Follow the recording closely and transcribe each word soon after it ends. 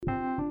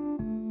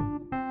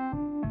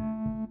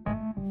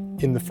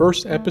In the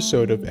first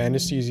episode of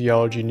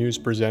Anesthesiology News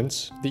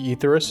Presents, The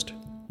Etherist,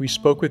 we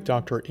spoke with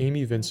Dr.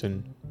 Amy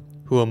Vinson,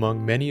 who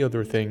among many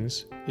other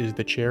things is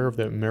the chair of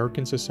the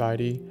American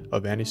Society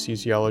of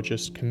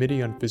Anesthesiologists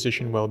Committee on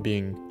Physician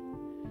Wellbeing.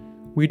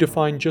 We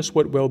defined just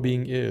what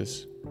well-being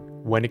is,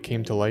 when it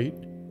came to light,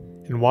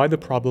 and why the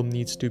problem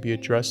needs to be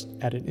addressed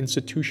at an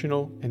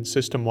institutional and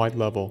system-wide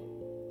level.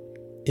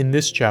 In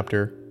this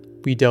chapter,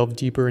 we delve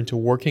deeper into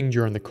working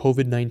during the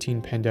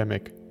COVID-19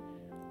 pandemic,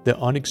 the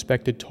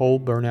unexpected toll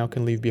burnout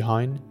can leave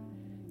behind,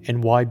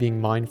 and why being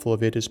mindful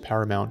of it is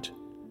paramount.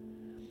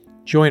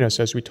 Join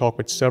us as we talk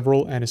with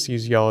several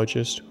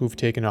anesthesiologists who've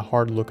taken a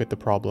hard look at the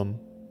problem.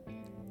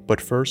 But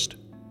first,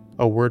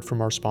 a word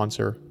from our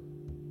sponsor.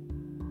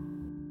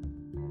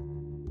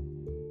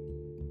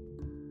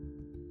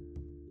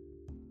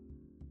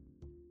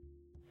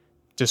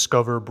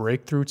 Discover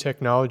breakthrough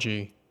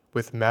technology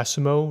with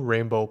Masimo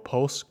Rainbow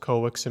Pulse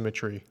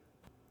CO-Oximetry,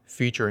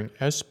 featuring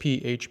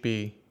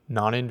SpHb,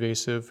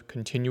 non-invasive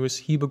continuous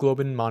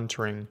hemoglobin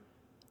monitoring,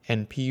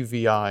 and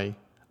PVI,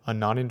 a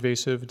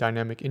non-invasive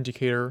dynamic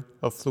indicator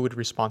of fluid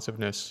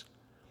responsiveness.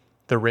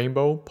 The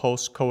Rainbow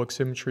Pulse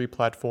CO-Oximetry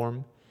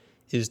platform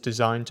is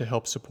designed to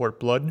help support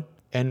blood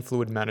and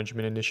fluid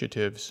management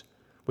initiatives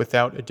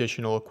without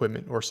additional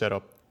equipment or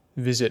setup.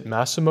 Visit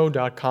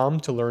Masimo.com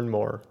to learn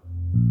more.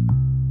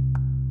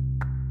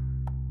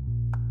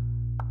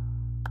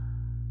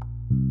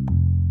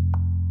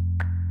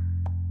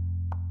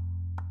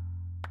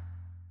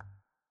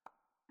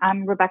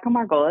 I'm Rebecca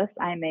Margolis.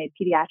 I'm a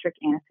pediatric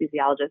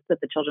anesthesiologist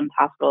at the Children's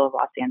Hospital of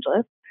Los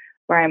Angeles,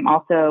 where I'm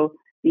also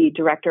the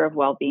Director of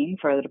Wellbeing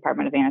for the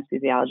Department of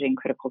Anesthesiology and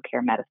Critical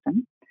Care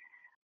Medicine.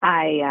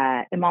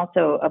 I am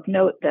also, of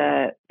note,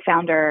 the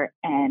founder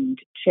and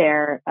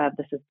chair of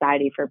the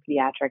Society for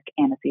Pediatric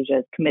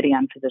Anesthesia's Committee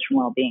on Physician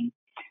Wellbeing.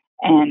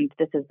 And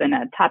this has been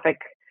a topic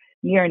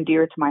near and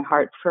dear to my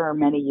heart for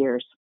many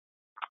years,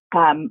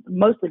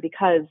 mostly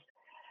because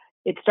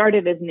it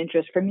started as an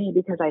interest for me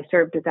because I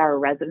served as our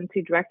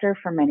residency director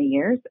for many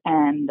years.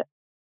 And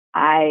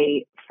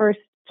I first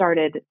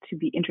started to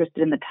be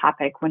interested in the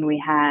topic when we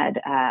had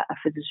a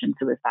physician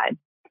suicide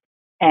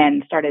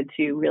and started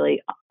to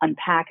really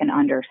unpack and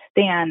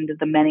understand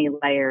the many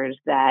layers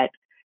that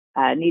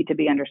need to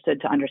be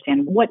understood to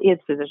understand what is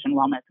physician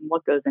wellness and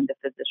what goes into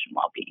physician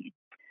well-being.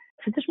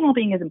 Physician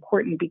well-being is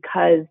important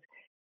because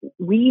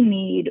we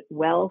need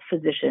well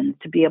physicians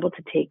to be able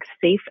to take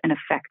safe and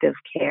effective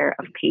care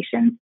of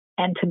patients.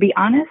 And to be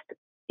honest,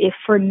 if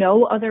for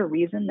no other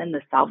reason than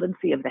the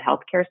solvency of the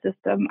healthcare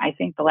system, I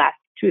think the last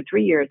 2 to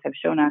 3 years have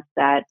shown us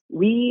that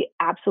we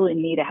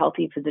absolutely need a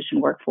healthy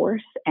physician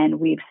workforce. And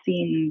we've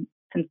seen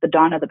since the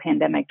dawn of the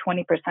pandemic,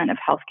 20% of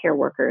healthcare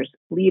workers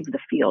leave the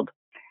field.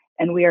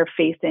 And we are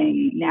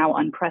facing now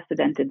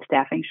unprecedented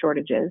staffing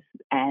shortages.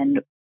 And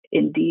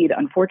indeed,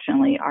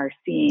 unfortunately, are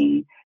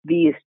seeing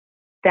these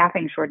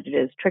staffing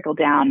shortages trickle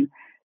down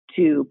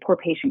to poor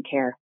patient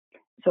care.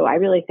 So I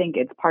really think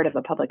it's part of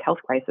a public health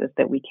crisis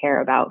that we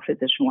care about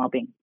physician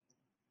well-being.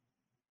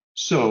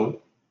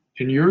 So,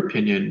 in your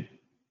opinion,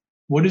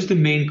 what is the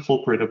main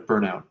culprit of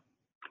burnout?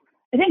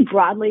 I think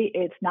broadly,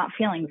 it's not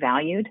feeling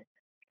valued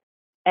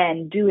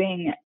and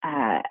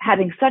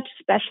having such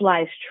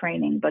specialized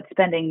training, but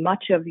spending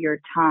much of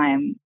your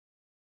time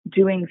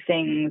doing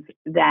things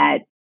that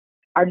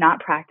are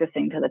not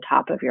practicing to the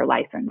top of your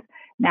license.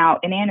 Now,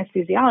 in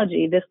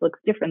anesthesiology, this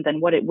looks different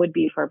than what it would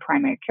be for a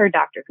primary care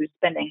doctor who's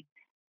spending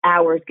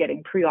hours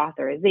getting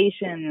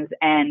pre-authorizations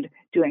and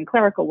doing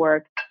clerical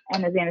work.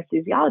 And as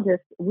anesthesiologists,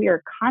 we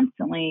are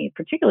constantly,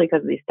 particularly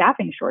because of these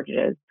staffing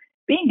shortages,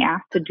 being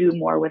asked to do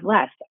more with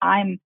less.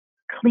 I'm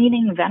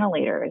cleaning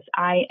ventilators.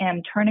 I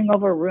am turning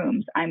over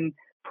rooms. I'm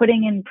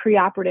putting in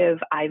preoperative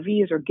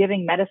IVs or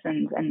giving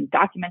medicines and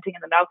documenting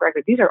in the medical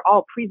record. These are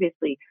all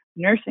previously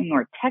nursing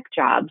or tech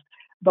jobs,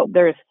 but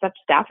there's such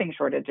staffing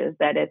shortages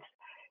that it's,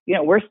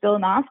 we're still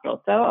in the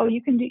hospital. So,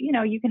 you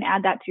can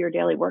add that to your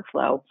daily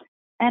workflow.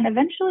 And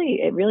eventually,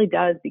 it really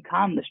does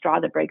become the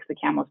straw that breaks the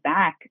camel's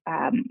back,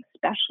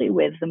 especially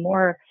with the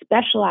more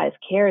specialized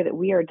care that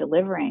we are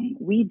delivering.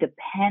 We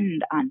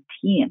depend on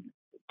teams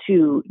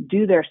to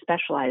do their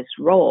specialized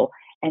role.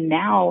 And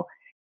now,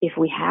 if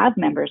we have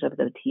members of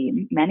the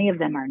team, many of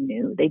them are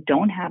new. They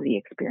don't have the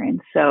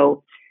experience.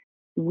 So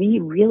we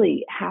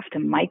really have to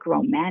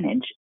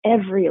micromanage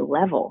every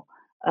level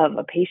of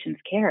a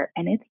patient's care,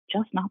 and it's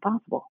just not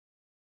possible.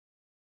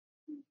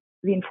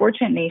 The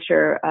unfortunate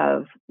nature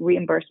of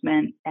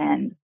reimbursement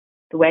and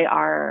the way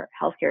our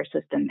healthcare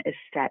system is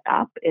set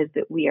up is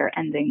that we are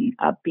ending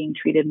up being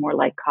treated more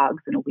like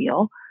cogs in a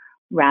wheel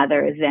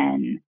rather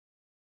than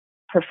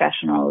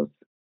professionals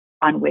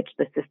on which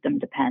the system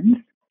depends.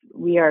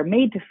 We are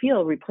made to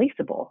feel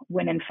replaceable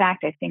when in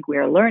fact, I think we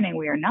are learning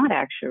we are not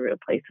actually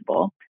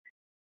replaceable.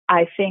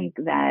 I think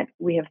that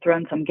we have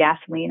thrown some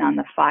gasoline on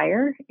the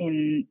fire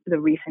in the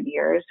recent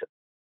years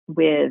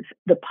with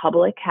the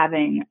public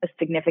having a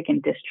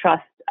significant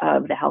distrust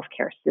of the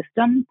healthcare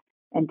system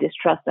and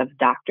distrust of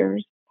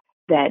doctors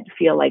that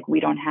feel like we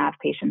don't have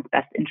patients'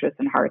 best interests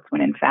and hearts when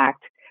in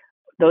fact,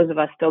 those of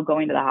us still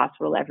going to the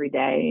hospital every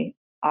day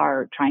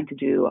are trying to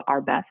do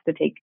our best to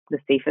take the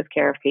safest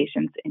care of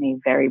patients in a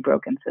very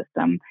broken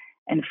system,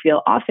 and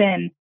feel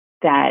often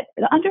that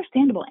the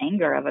understandable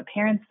anger of a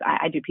parent's,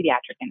 I do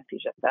pediatric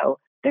anesthesia, so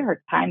there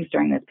are times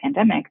during this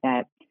pandemic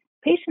that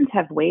patients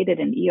have waited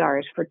in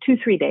ERs for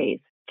 2-3 days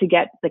to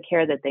get the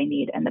care that they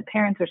need. And the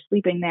parents are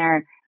sleeping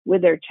there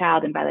with their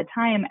child. And by the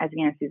time, as an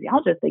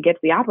anesthesiologist, they get to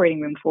the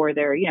operating room for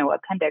their,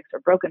 appendix or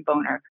broken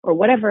bone or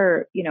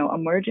whatever,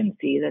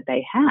 emergency that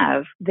they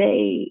have,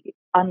 they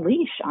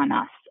unleash on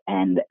us.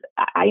 And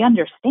I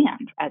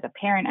understand as a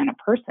parent and a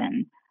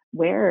person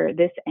where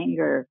this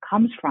anger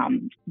comes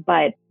from,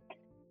 but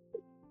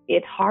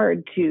it's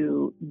hard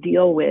to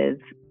deal with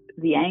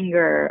the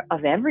anger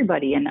of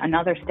everybody and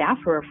other staff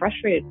who are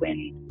frustrated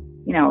when,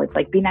 it's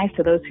like, be nice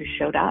to those who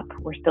showed up.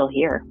 We're still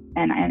here.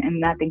 And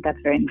I think that's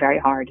very, very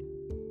hard.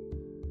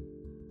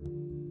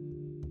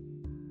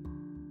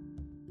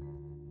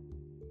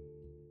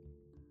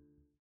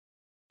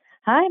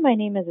 Hi, my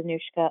name is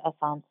Anushka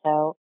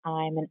Afonso.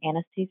 I'm an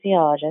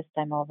anesthesiologist.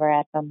 I'm over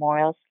at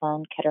Memorial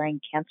Sloan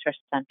Kettering Cancer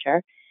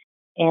Center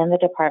in the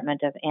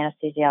Department of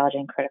Anesthesiology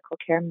and Critical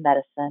Care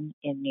Medicine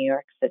in New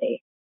York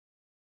City.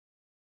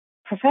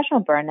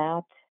 Professional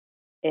burnout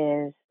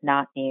is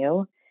not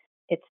new.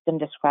 It's been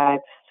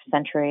described for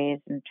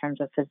centuries in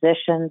terms of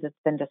physicians. It's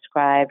been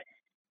described.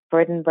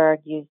 Freudenberg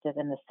used it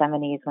in the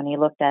 70s when he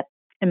looked at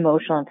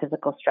emotional and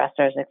physical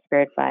stressors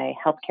experienced by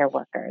healthcare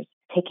workers,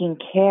 taking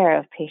care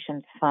of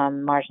patients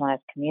from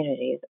marginalized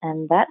communities.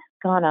 And that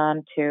has gone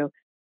on to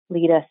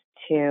lead us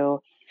to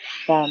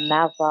the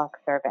Maslach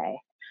survey.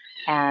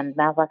 And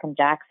Maslach and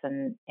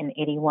Jackson in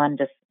 81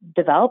 just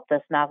developed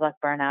this Maslach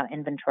burnout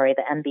inventory,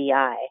 the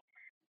MBI,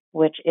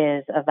 which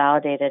is a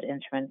validated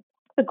instrument,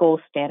 the gold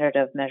standard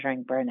of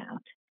measuring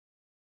burnout.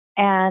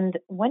 And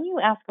when you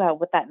ask about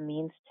what that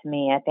means to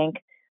me, I think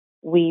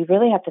we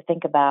really have to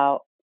think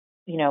about,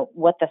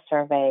 what the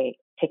survey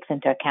takes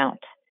into account.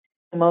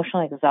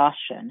 Emotional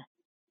exhaustion.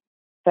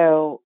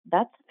 So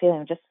that's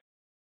feeling just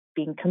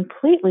being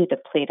completely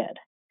depleted.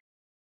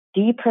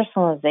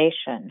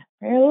 Depersonalization.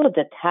 We're a little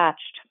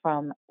detached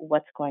from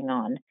what's going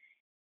on.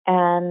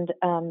 And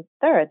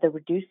third, the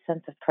reduced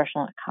sense of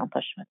personal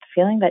accomplishment,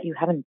 feeling that you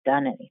haven't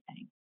done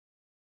anything.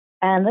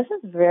 And this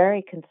is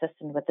very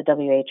consistent with the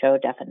WHO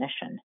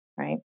definition,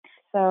 right?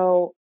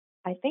 So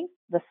I think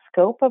the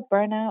scope of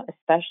burnout,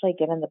 especially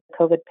given the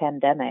COVID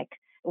pandemic,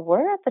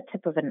 we're at the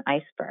tip of an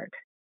iceberg.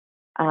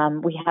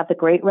 We have the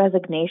great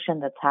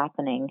resignation that's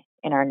happening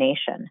in our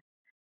nation.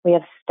 We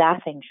have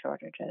staffing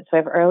shortages. We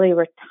have early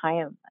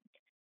retirement.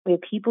 We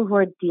have people who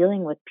are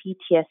dealing with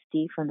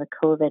PTSD from the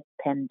COVID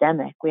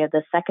pandemic. We have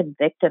the second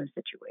victim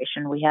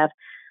situation. We have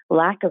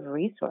lack of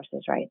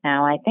resources right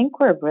now. I think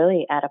we're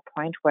really at a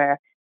point where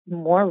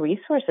more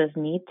resources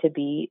need to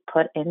be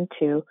put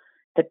into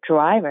the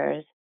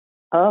drivers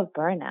of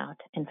burnout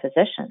in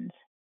physicians.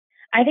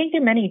 I think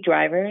there are many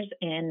drivers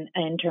in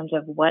terms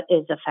of what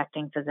is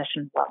affecting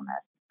physician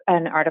wellness.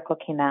 An article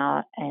came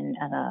out in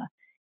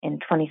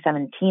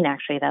 2017,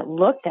 actually, that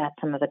looked at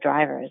some of the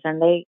drivers,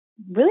 and they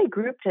really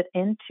grouped it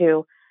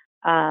into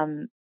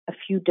a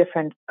few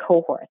different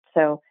cohorts.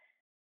 So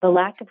the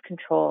lack of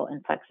control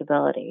and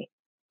flexibility,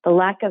 the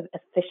lack of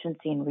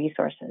efficiency and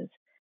resources,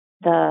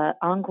 the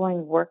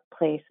ongoing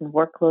workplace and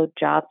workload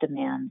job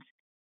demands,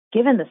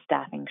 given the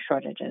staffing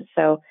shortages.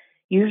 So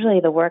usually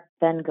the work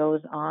then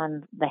goes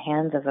on the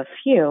hands of a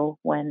few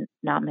when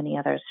not many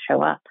others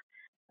show up.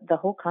 The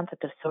whole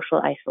concept of social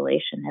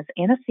isolation. As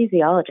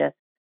anesthesiologists,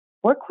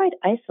 we're quite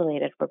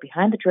isolated. We're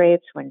behind the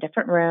drapes, we're in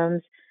different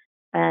rooms,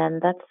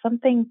 and that's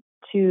something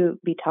to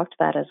be talked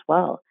about as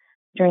well.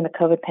 During the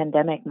COVID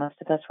pandemic, most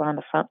of us were on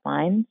the front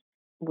lines.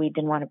 We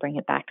didn't want to bring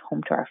it back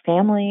home to our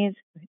families.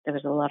 There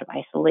was a lot of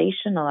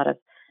isolation, a lot of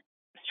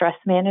stress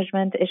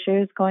management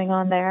issues going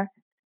on there.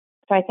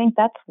 So I think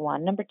that's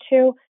one. Number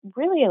two,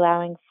 really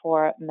allowing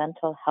for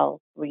mental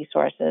health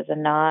resources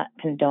and not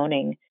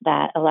condoning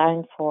that,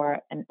 allowing for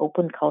an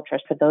open culture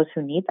for those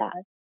who need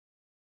that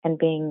and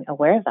being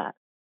aware of that.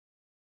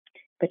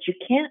 But you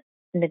can't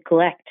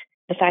neglect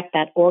the fact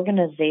that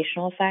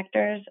organizational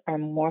factors are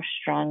more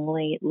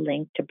strongly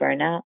linked to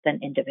burnout than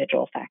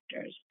individual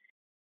factors.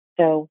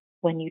 So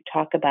when you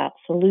talk about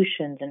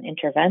solutions and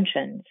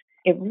interventions,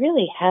 it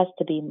really has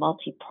to be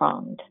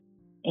multi-pronged,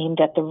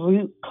 aimed at the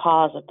root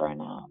cause of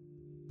burnout.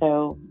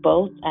 So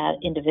both at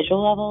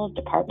individual levels,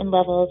 department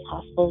levels,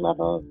 hospital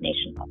levels,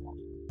 nation levels.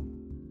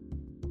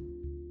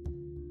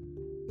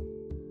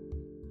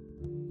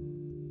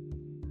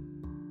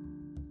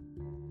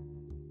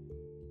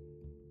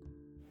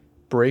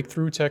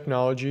 Breakthrough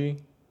technology,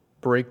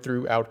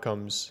 breakthrough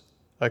outcomes.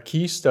 A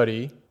key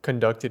study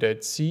conducted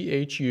at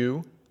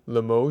CHU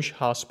Limoges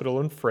Hospital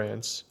in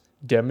France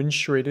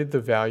demonstrated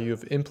the value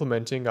of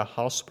implementing a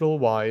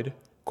hospital-wide,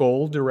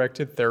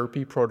 goal-directed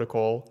therapy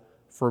protocol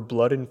for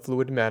blood and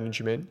fluid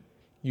management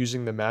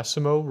using the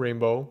Masimo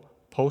Rainbow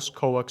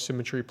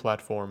post-co-oximetry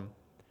platform,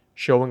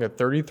 showing a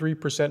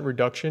 33%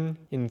 reduction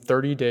in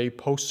 30-day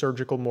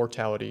post-surgical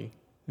mortality.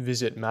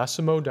 Visit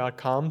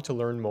Masimo.com to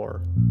learn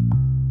more.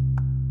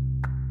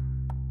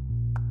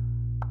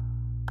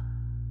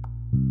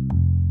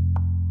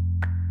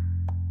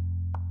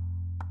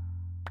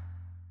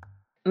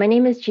 My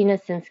name is Gina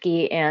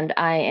Sinsky, and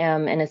I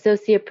am an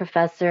associate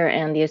professor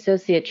and the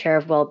associate chair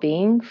of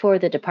well-being for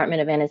the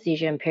Department of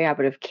Anesthesia and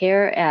Perioperative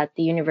Care at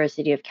the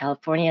University of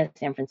California,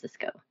 San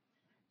Francisco.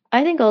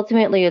 I think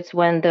ultimately it's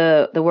when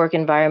the work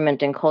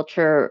environment and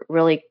culture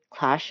really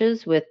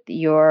clashes with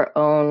your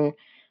own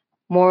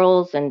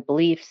morals and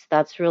beliefs.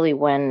 That's really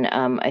when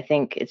I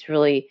think it's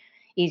really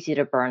easy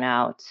to burn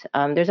out.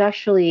 There's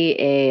actually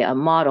a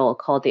model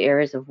called the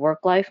Areas of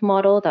Work Life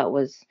model that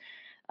was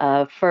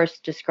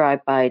first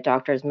described by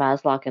doctors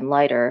Maslow and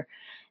Leiter.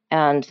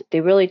 And they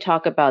really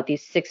talk about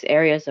these 6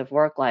 areas of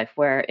work life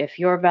where if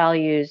your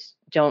values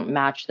don't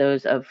match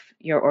those of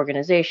your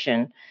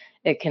organization,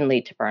 it can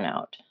lead to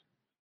burnout.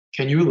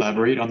 Can you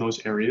elaborate on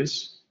those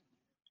areas?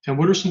 And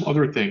what are some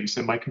other things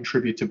that might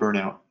contribute to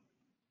burnout?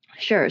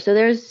 Sure. So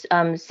there's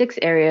 6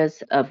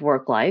 areas of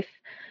work life,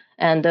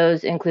 and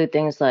those include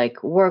things like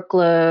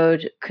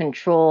workload,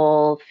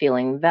 control,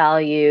 feeling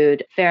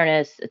valued,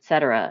 fairness,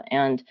 etc.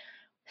 And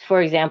for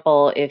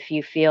example, if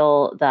you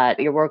feel that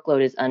your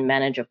workload is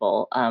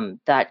unmanageable,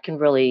 that can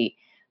really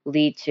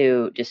lead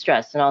to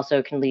distress and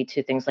also can lead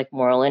to things like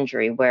moral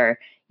injury, where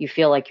you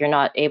feel like you're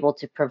not able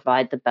to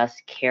provide the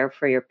best care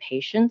for your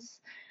patients.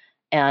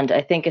 And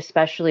I think,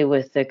 especially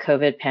with the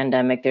COVID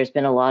pandemic, there's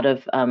been a lot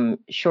of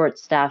short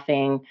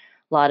staffing,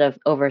 a lot of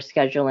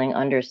overscheduling,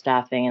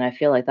 understaffing, and I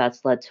feel like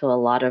that's led to a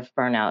lot of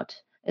burnout.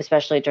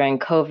 Especially during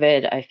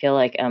COVID, I feel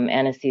like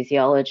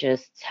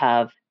anesthesiologists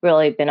have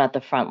really been at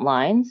the front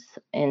lines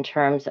in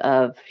terms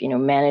of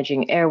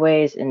managing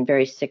airways in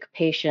very sick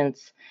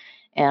patients.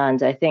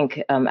 And I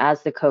think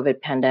as the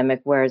COVID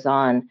pandemic wears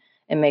on,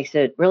 it makes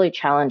it really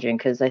challenging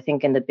because I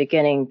think in the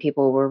beginning,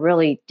 people were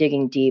really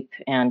digging deep,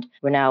 and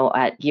we're now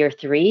at year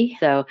 3.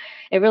 So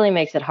it really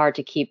makes it hard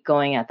to keep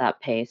going at that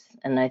pace.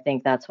 And I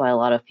think that's why a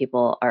lot of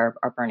people are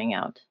burning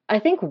out. I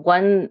think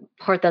one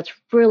part that's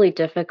really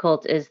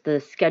difficult is the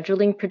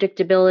scheduling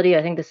predictability.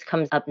 I think this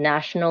comes up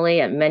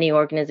nationally at many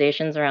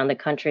organizations around the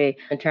country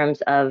in terms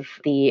of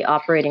the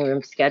operating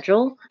room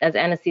schedule. As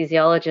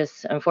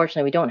anesthesiologists,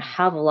 unfortunately, we don't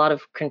have a lot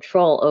of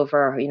control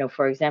over,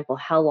 for example,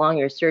 how long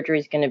your surgery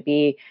is going to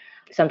be.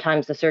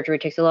 Sometimes the surgery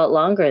takes a lot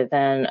longer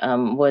than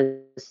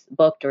was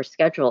booked or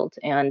scheduled.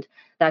 And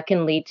that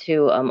can lead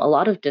to a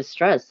lot of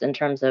distress in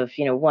terms of,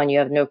 one, you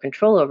have no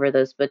control over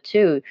this, but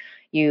 2,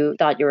 you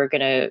thought you were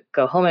going to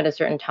go home at a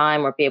certain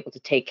time or be able to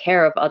take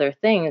care of other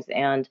things,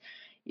 and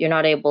you're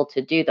not able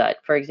to do that.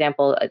 For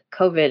example,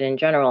 COVID in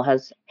general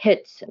has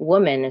hit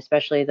women,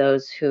 especially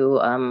those who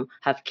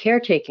have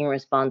caretaking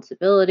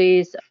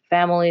responsibilities,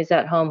 families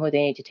at home who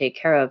they need to take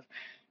care of.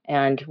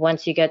 And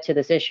once you get to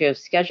this issue of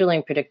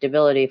scheduling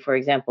predictability, for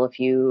example, if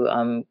you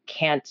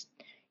can't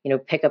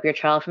pick up your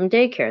child from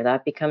daycare,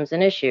 that becomes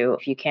an issue.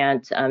 If you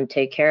can't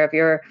take care of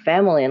your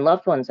family and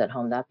loved ones at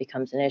home, that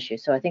becomes an issue.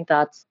 So I think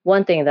that's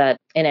one thing that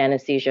in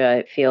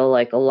anesthesia, I feel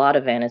like a lot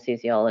of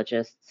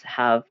anesthesiologists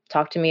have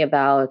talked to me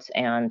about,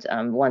 and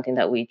one thing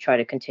that we try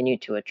to continue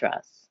to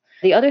address.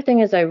 The other thing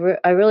is I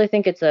really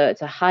think it's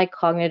a high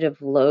cognitive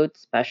load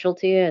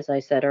specialty, as I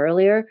said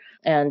earlier.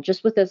 And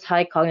just with this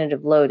high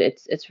cognitive load,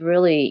 it's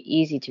really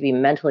easy to be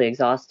mentally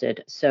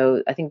exhausted.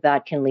 So I think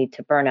that can lead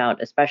to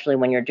burnout, especially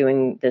when you're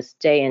doing this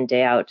day in,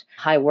 day out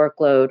high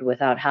workload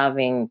without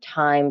having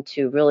time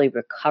to really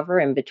recover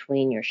in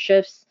between your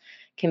shifts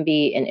can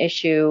be an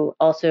issue.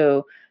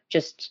 Also,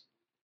 just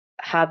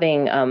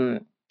having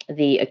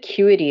the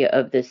acuity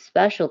of this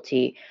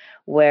specialty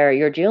where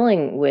you're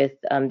dealing with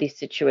these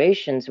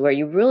situations where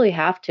you really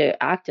have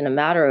to act in a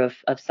matter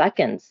of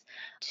seconds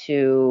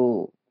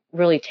to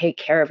really take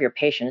care of your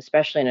patient,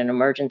 especially in an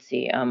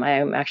emergency. I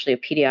am actually a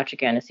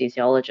pediatric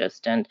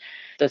anesthesiologist, and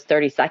those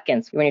 30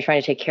 seconds when you're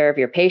trying to take care of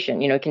your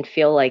patient, it can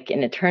feel like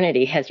an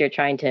eternity as you're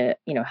trying to,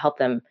 help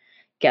them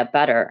get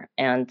better.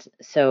 And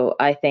so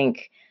I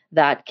think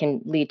that can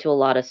lead to a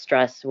lot of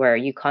stress where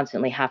you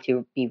constantly have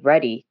to be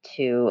ready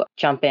to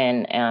jump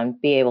in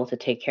and be able to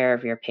take care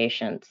of your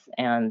patients.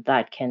 And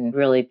that can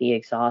really be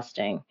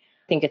exhausting.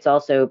 I think it's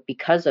also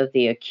because of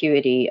the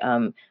acuity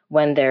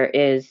when there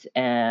is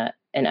an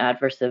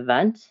adverse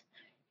event.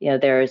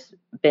 There's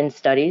been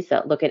studies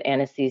that look at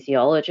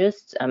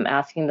anesthesiologists,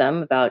 asking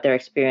them about their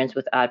experience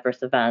with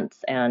adverse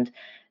events. And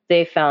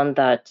they found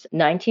that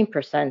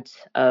 19%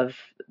 of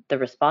the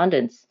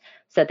respondents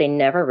said they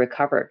never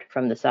recovered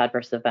from this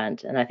adverse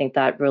event. And I think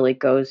that really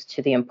goes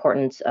to the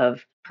importance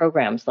of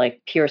programs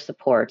like peer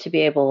support to be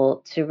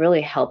able to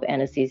really help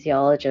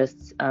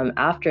anesthesiologists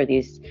after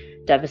these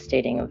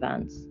devastating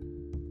events.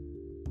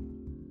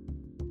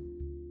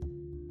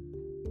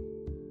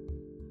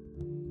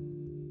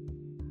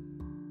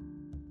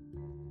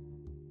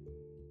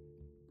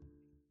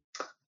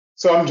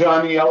 So I'm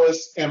Johnny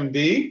Ellis,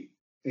 MD,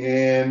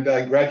 and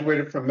I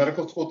graduated from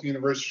medical school at the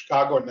University of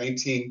Chicago in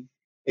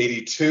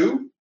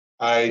 1982.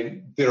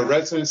 I did a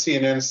residency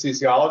in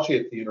anesthesiology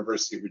at the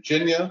University of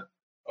Virginia,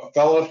 a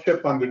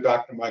fellowship under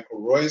Dr.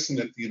 Michael Roizen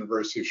at the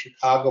University of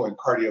Chicago in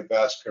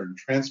cardiovascular and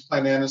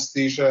transplant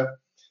anesthesia,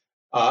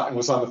 and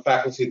was on the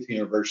faculty at the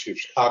University of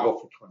Chicago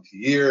for 20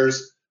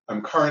 years.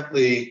 I'm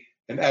currently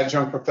an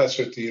adjunct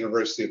professor at the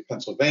University of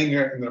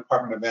Pennsylvania in the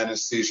Department of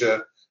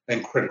Anesthesia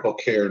and Critical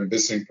Care, and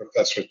visiting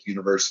professor at the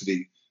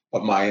University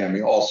of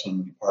Miami, also in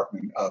the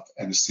Department of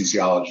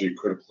Anesthesiology,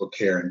 Critical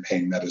Care, and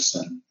Pain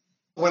Medicine.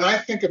 When I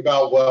think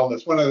about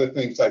wellness, one of the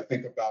things I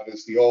think about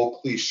is the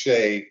old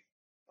cliche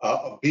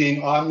of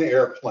being on the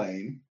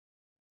airplane,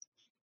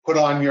 put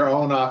on your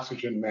own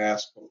oxygen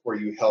mask before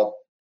you help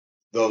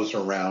those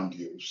around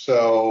you.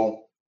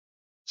 So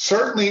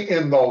certainly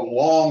in the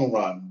long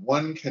run,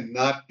 one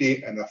cannot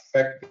be an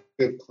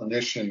effective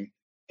clinician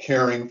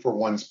caring for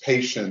one's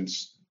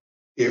patients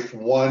if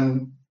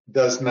one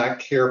does not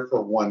care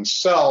for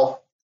oneself.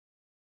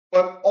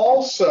 But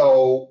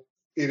also,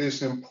 it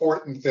is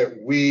important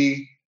that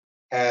we,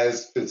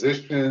 as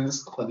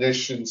physicians,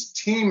 clinicians,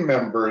 team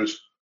members,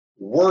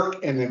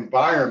 work in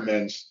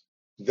environments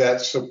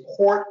that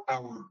support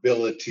our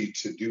ability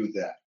to do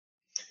that.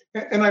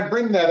 And I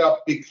bring that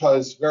up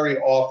because very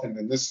often,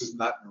 and this is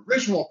not an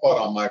original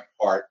thought on my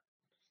part,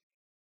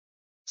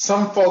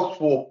 some folks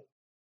will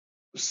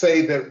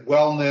say that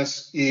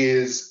wellness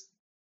is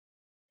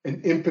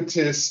an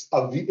impetus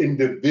of the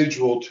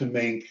individual to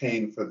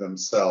maintain for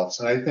themselves.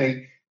 And I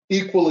think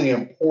equally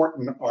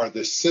important are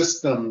the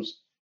systems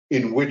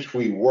in which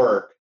we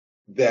work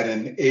that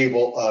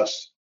enable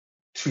us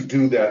to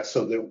do that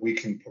so that we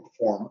can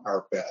perform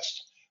our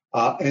best.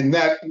 And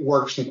that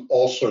works in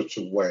all sorts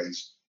of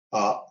ways.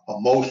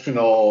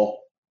 Emotional,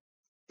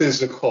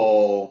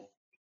 physical,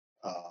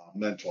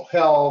 mental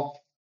health,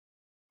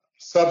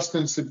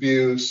 substance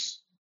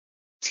abuse,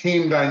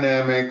 team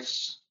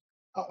dynamics,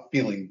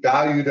 feeling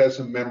valued as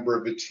a member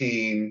of a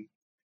team,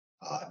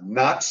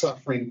 not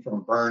suffering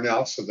from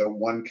burnout so that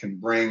one can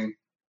bring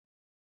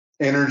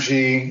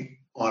energy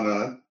on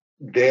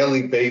a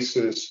daily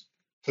basis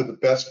to the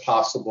best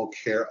possible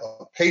care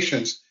of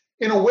patients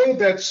in a way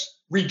that's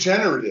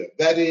regenerative.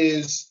 That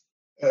is,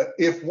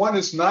 if one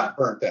is not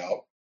burnt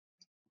out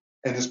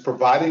and is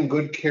providing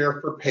good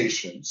care for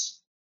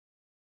patients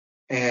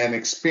and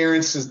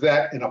experiences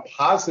that in a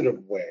positive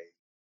way,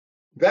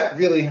 that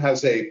really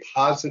has a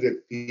positive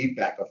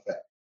feedback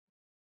effect.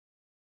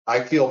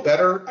 I feel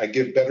better, I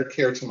give better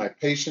care to my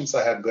patients,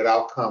 I have good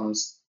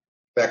outcomes,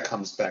 that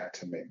comes back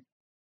to me.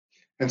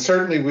 And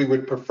certainly we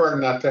would prefer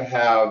not to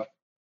have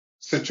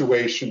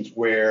situations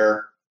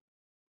where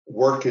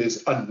work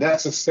is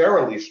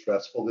unnecessarily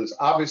stressful. There's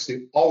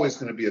obviously always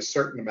going to be a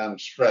certain amount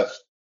of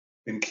stress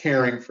in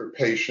caring for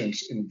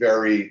patients in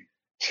very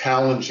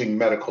challenging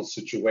medical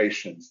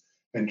situations,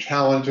 and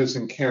challenges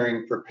in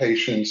caring for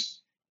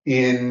patients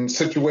in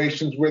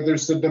situations where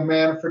there's a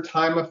demand for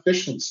time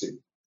efficiency.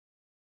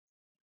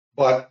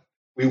 But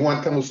we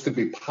want those to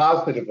be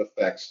positive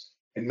effects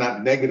and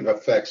not negative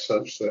effects,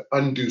 such that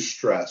undue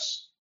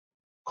stress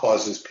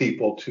causes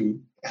people to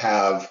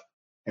have,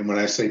 and when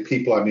I say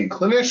people, I mean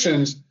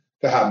clinicians,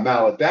 to have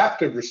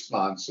maladaptive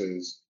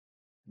responses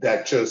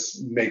that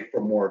just make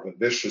for more of a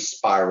vicious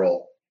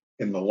spiral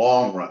in the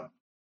long run.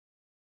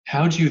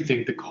 How do you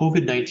think the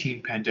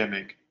COVID-19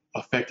 pandemic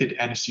affected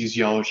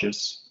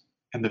anesthesiologists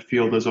and the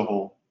field as a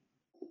whole?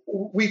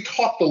 We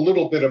talked a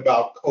little bit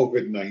about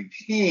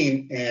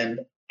COVID-19, and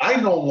I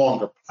no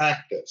longer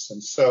practice.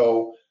 And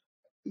so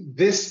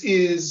this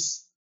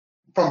is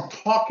from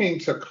talking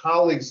to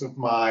colleagues of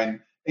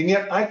mine, and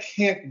yet I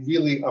can't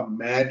really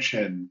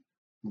imagine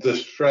the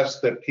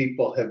stress that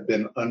people have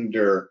been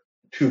under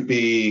to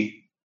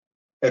be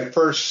at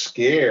first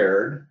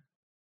scared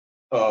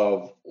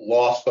of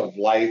loss of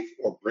life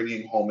or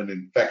bringing home an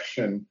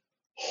infection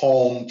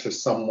home to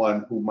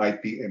someone who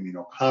might be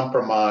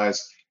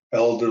immunocompromised,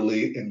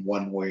 elderly in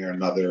one way or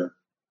another,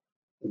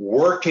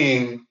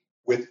 working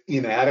with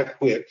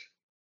inadequate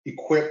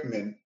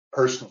equipment,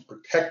 personal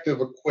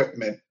protective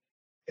equipment,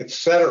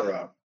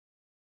 etc.,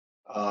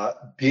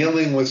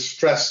 dealing with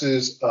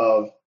stresses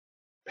of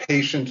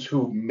patients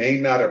who may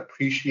not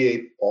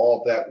appreciate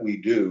all that we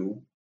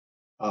do,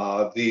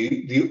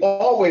 the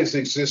always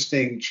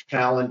existing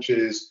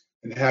challenges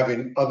in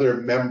having other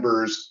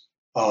members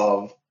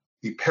of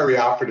the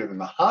perioperative and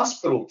the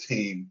hospital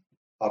team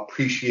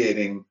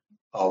appreciating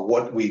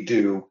what we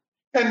do.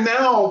 And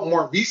now,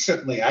 more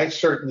recently, I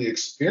certainly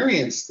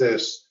experienced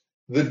this.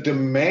 The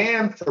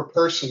demand for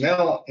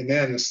personnel in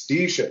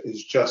anesthesia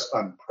is just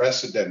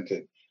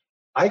unprecedented.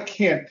 I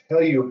can't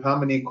tell you how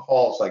many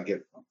calls I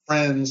get from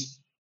friends,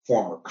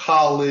 former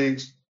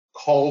colleagues,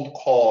 cold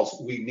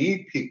calls. We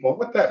need people.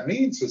 What that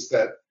means is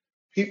that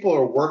people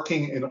are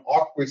working in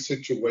awkward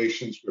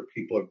situations where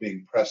people are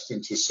being pressed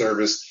into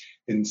service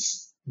in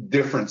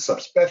different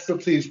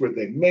subspecialties where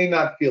they may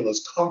not feel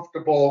as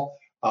comfortable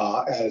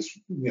as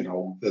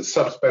the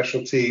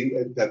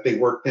subspecialty that they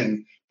worked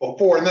in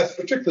before. And that's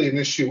particularly an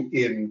issue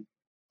in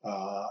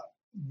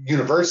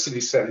university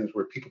settings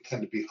where people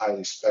tend to be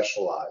highly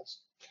specialized.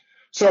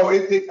 So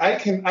I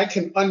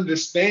can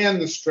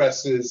understand the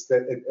stresses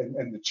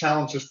and the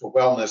challenges for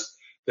wellness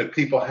that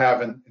people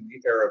have in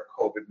the era of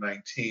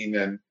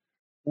COVID-19. And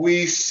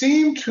we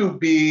seem to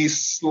be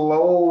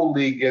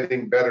slowly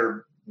getting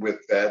better with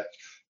that.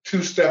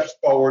 2 steps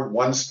forward,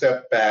 1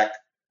 step back.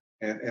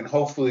 And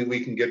hopefully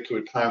we can get to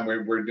a time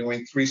where we're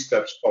doing 3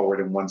 steps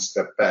forward and 1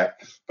 step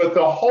back. But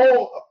the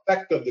whole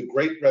effect of the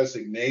Great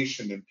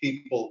Resignation, and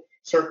people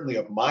certainly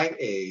of my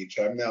age,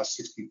 I'm now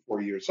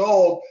 64 years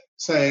old,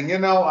 saying,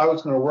 I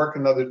was going to work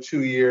another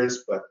 2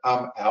 years, but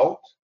I'm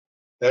out.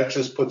 That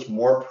just puts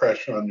more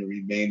pressure on the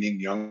remaining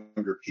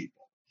younger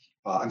people.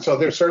 And so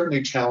there's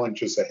certainly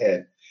challenges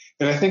ahead.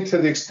 And I think to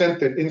the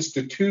extent that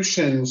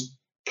institutions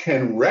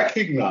can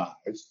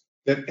recognize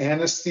that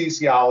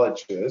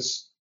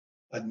anesthesiologists,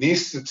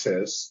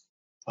 anesthetists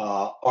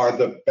are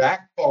the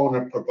backbone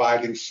of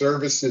providing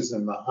services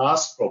in the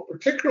hospital,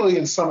 particularly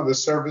in some of the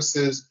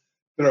services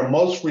that are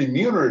most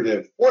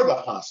remunerative for the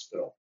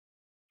hospital: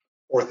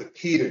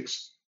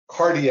 orthopedics,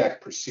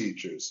 cardiac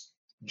procedures,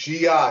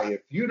 GI.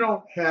 If you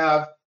don't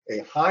have a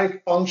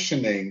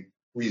high-functioning,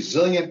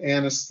 resilient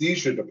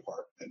anesthesia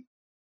department,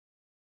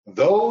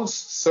 those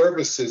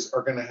services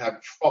are going to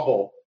have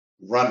trouble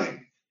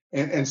running.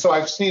 And so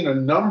I've seen a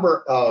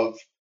number of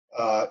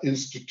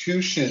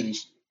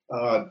institutions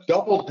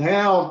double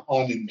down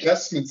on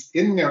investments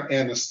in their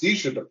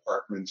anesthesia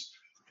departments,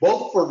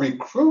 both for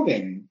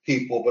recruiting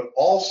people, but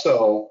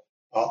also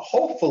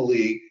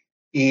hopefully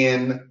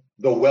in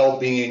the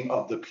well-being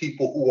of the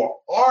people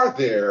who are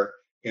there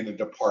in a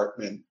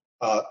department,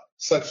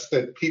 such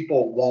that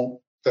people won't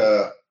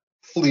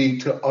flee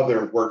to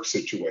other work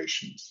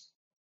situations.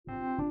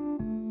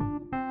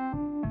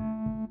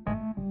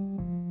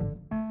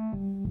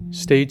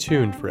 Stay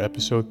tuned for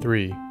episode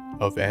 3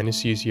 of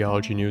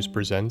Anesthesiology News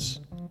Presents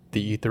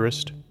The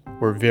Etherist,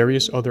 where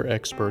various other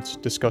experts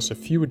discuss a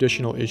few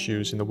additional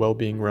issues in the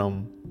well-being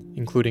realm,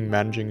 including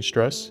managing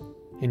stress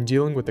and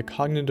dealing with the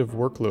cognitive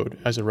workload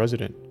as a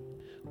resident.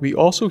 We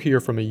also hear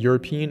from a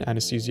European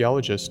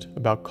anesthesiologist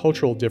about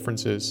cultural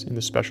differences in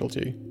the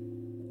specialty.